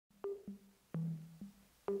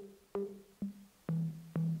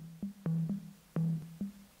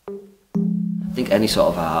I think any sort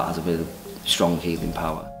of art has a bit of strong healing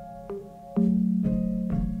power.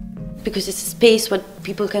 Because it's a space where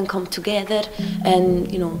people can come together and,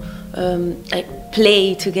 you know, like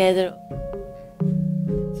play together.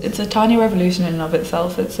 It's a tiny revolution in and of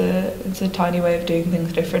itself. It's a tiny way of doing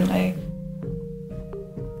things differently.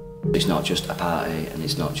 It's not just a party and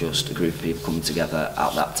it's not just a group of people coming together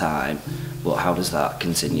at that time, but how does that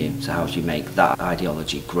continue? So how do you make that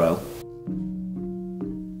ideology grow?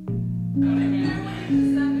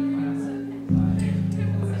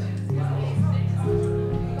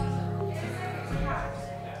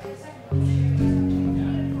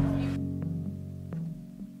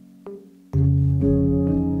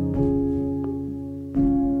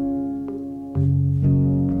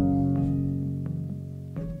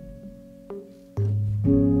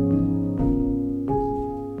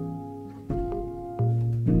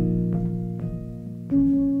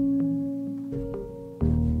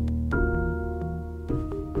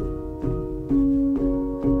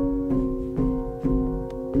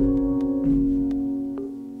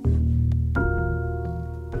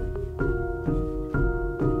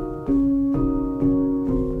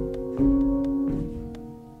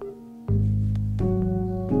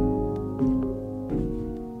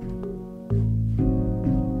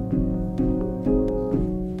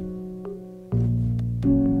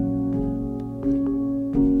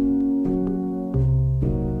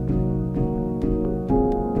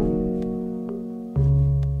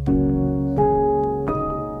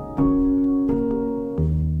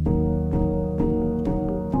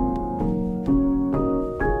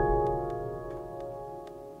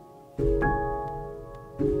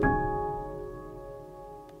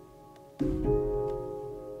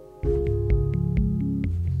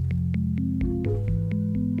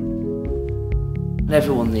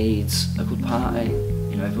 Everyone needs a good party,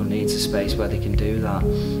 you know, everyone needs a space where they can do that.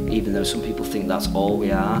 Even though some people think that's all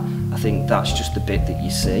we are, I think that's just the bit that you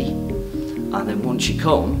see. And then once you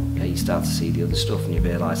come, you start to see the other stuff and you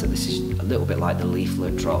realise that this is a little bit like the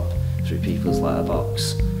leaflet drop through people's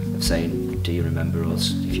letterbox of saying, do you remember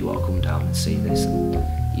us? If you want to come down and see this and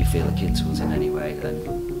you feel akin to us in any way, then,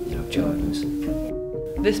 you know, join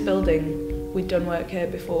us. This building, we'd done work here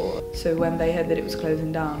before, so when they heard that it was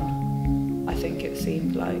closing down, I think it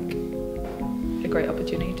seemed like a great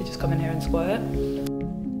opportunity to just come in here and squat.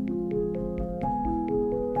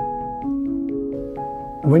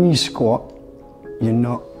 When you squat, you're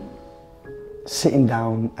not sitting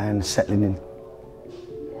down and settling in.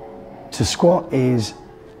 To squat is,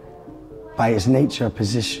 by its nature, a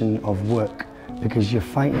position of work because you're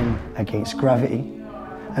fighting against gravity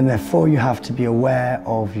and therefore you have to be aware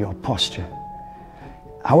of your posture.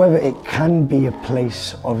 However, it can be a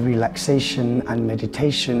place of relaxation and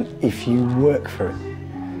meditation if you work for it.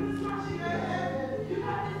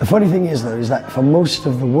 The funny thing is though, is that for most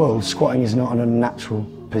of the world, squatting is not an unnatural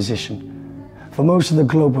position. For most of the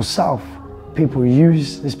global south, people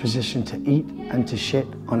use this position to eat and to shit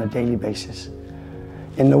on a daily basis.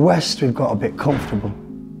 In the West, we've got a bit comfortable.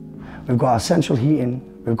 We've got our central heating,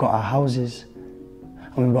 we've got our houses,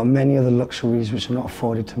 and we've got many other luxuries which are not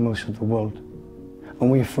afforded to most of the world. And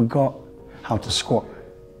we forgot how to squat.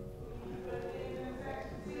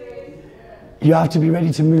 You have to be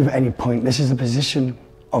ready to move at any point. This is a position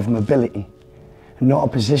of mobility, not a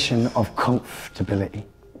position of comfortability.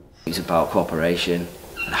 It's about cooperation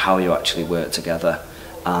and how you actually work together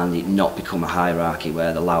and it not become a hierarchy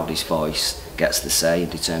where the loudest voice gets the say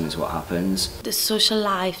and determines what happens. The social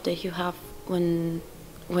life that you have when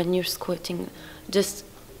you're squatting just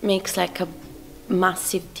makes like a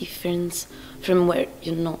massive difference from where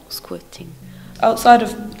you're not squatting. Outside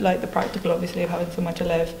of like the practical, obviously, of having somewhere to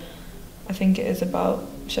live, I think it is about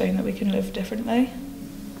showing that we can live differently.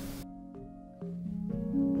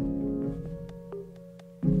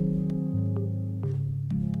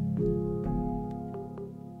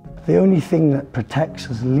 The only thing that protects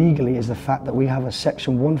us legally is the fact that we have a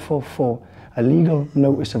Section 144, a legal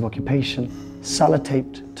notice of occupation,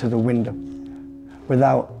 sellotaped to the window.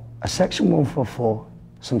 Without a Section 144,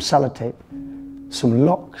 some sellotape, some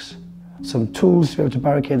locks, some tools to be able to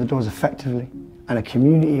barricade the doors effectively, and a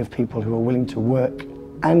community of people who are willing to work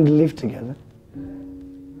and live together,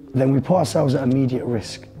 then we put ourselves at immediate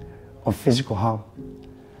risk of physical harm.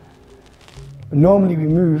 Normally we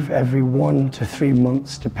move every 1 to 3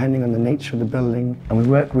 months depending on the nature of the building, and we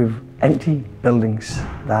work with empty buildings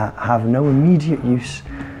that have no immediate use,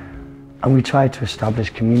 and we try to establish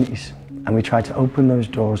communities and we try to open those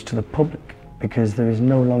doors to the public because there is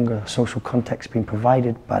no longer social context being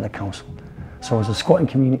provided by the council. So as a squatting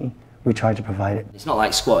community, we try to provide it. It's not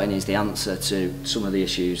like squatting is the answer to some of the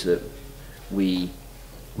issues that we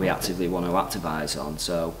we actively want to activise on.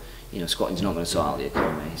 So, you know, squatting's not going to sort out the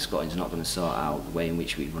economy, squatting's not going to sort out the way in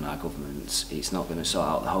which we run our governments, it's not going to sort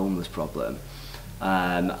out the homeless problem,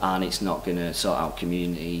 and it's not going to sort out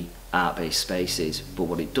community art-based spaces, but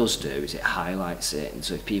what it does do is it highlights it, and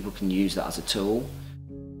so if people can use that as a tool.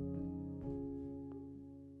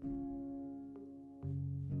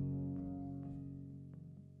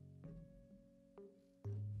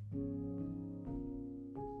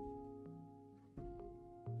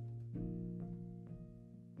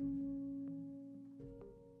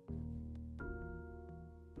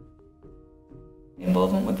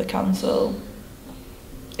 Involvement with the council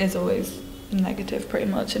is always negative, pretty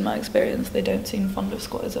much, in my experience. They don't seem fond of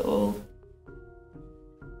squatters at all.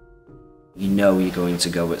 You know you're going to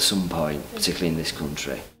go at some point, particularly in this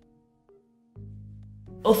country.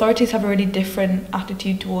 Authorities have a really different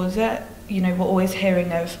attitude towards it. You know, we're always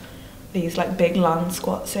hearing of these like big land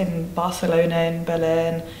squats in Barcelona and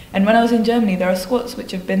Berlin. And when I was in Germany, there are squats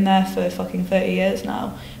which have been there for fucking 30 years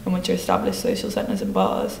now, and which are established social centres and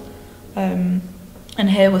bars. And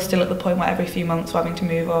here we're still at the point where every few months we're having to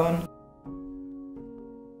move on.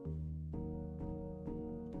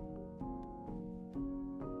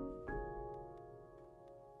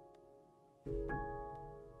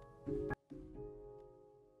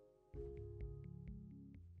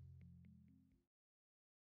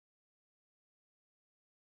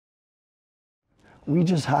 We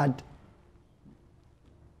just had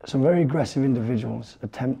some very aggressive individuals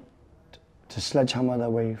attempt to sledgehammer their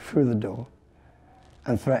way through the door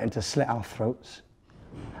and threaten to slit our throats,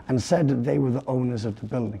 and said that they were the owners of the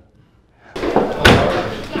building. I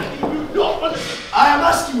am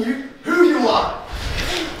asking you who you are.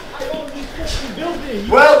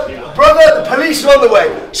 Well, brother, the police are on the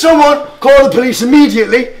way. Someone call the police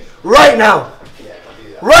immediately, right now.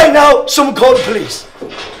 Right now, someone call the police.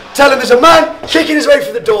 Tell him there's a man kicking his way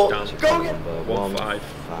through the door. Go get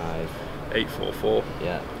 15844.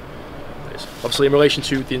 Yeah. Obviously, in relation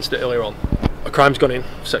to the incident earlier on, a crime's gone in,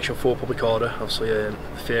 Section 4 public order, obviously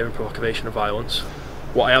fear and provocation of violence.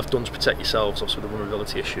 What I have done to protect yourselves, obviously the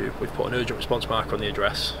vulnerability issue, we've put an urgent response marker on the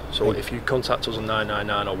address. So if you contact us on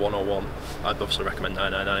 999 or 101, I'd obviously recommend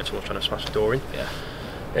 999 if someone's trying to smash the door in. Yeah.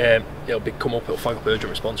 It'll flag up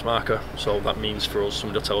urgent response marker. So that means for us,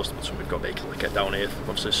 somebody will tell us that we've got to get down here.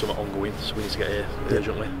 Obviously there's something ongoing, so we need to get here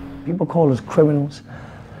urgently. People call us criminals,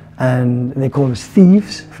 and they call us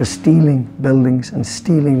thieves for stealing buildings and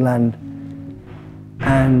stealing land.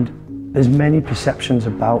 And there's many perceptions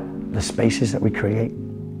about the spaces that we create.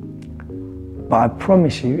 But I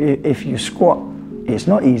promise you, if you squat, it's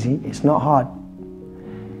not easy, it's not hard.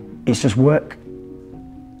 It's just work.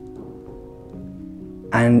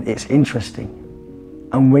 And it's interesting.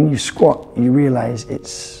 And when you squat, you realize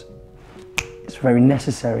it's very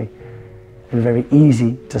necessary and very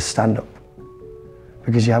easy to stand up,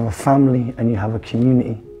 because you have a family and you have a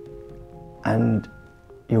community, and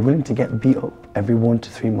you're willing to get beat up every 1 to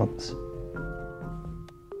 3 months.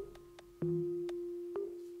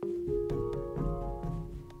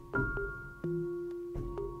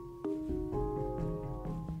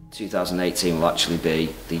 ...2018 will actually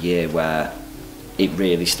be the year where it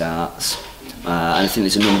really starts. And I think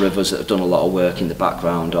there's a number of us that have done a lot of work in the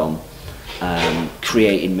background on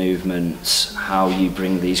creating movements, how you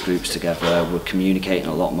bring these groups together. We're communicating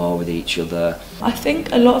a lot more with each other. I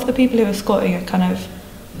think a lot of the people who are squatting are kind of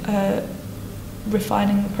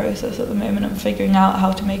refining the process at the moment and figuring out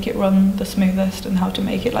how to make it run the smoothest and how to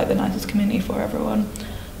make it like the nicest community for everyone.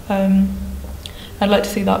 I'd like to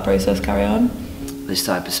see that process carry on. This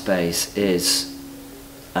type of space is,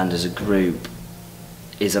 and as a group,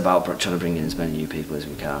 is about trying to bring in as many new people as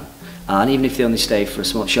we can. And even if they only stay for a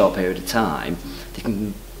short period of time, they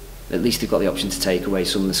can, at least they've got the option to take away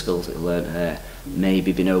some of the skills that they've learned here,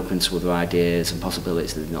 maybe been open to other ideas and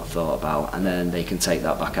possibilities that they've not thought about, and then they can take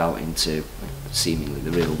that back out into seemingly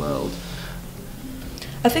the real world.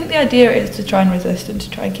 I think the idea is to try and resist and to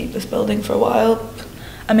try and keep this building for a while.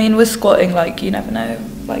 I mean, with squatting, like, you never know,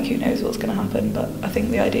 like, who knows what's going to happen, but I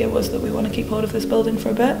think the idea was that we want to keep hold of this building for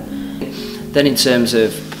a bit. Then in terms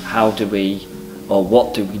of how do we, or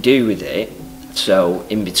what do we do with it, so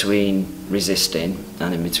in between resisting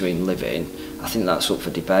and in between living, I think that's up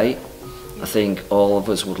for debate. I think all of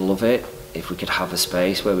us would love it if we could have a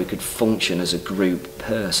space where we could function as a group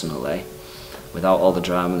personally, without all the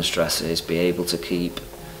drama and stresses, be able to keep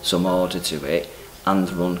some order to it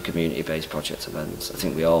and run community-based project events. I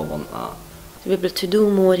think we all want that. To be able to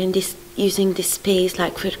do more in this, using this space,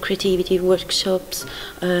 like for creativity workshops,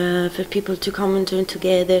 for people to come and turn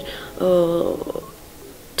together,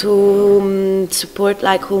 to support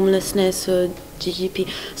like homelessness, or GGP.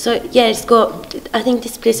 So yeah, I think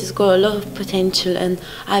this place has got a lot of potential, and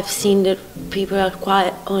I've seen that people are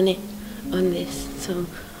quite on this. So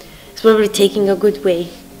it's probably taking a good way.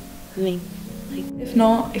 I mean, if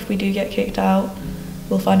not, if we do get kicked out,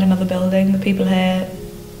 we'll find another building. The people here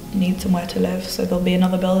need somewhere to live, so there'll be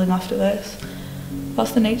another building after this.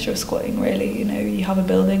 That's the nature of squatting, really. You know, you have a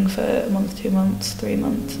building for a month, 2 months, 3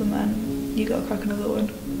 months, and then you go crack another one.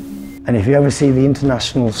 And if you ever see the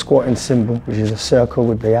international squatting symbol, which is a circle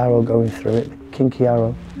with the arrow going through it, the kinky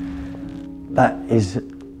arrow, that is,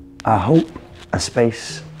 I hope, a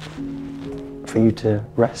space for you to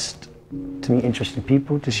rest, to meet interesting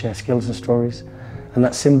people, to share skills and stories. And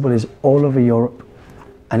that symbol is all over Europe,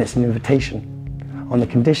 and it's an invitation on the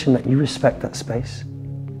condition that you respect that space,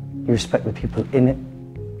 you respect the people in it,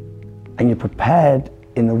 and you're prepared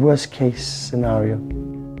in the worst case scenario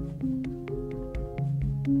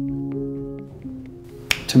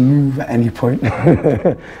to move at any point.